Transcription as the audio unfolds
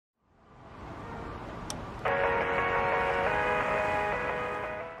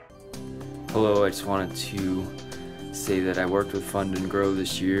Hello, I just wanted to say that I worked with Fund&Grow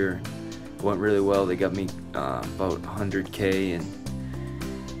this year. It went really well. They got me about $100K in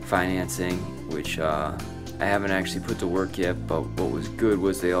financing, which I haven't actually put to work yet, but what was good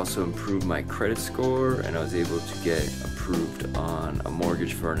was they also improved my credit score, and I was able to get approved on a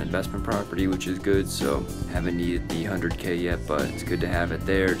mortgage for an investment property, which is good. So I haven't needed the $100K yet, but it's good to have it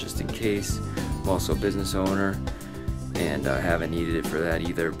there just in case. I'm also a business owner, and I haven't needed it for that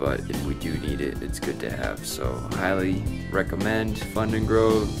either, but if we do need it, it's good to have. So highly recommend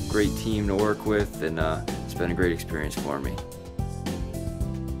Fund&Grow, great team to work with, and it's been a great experience for me.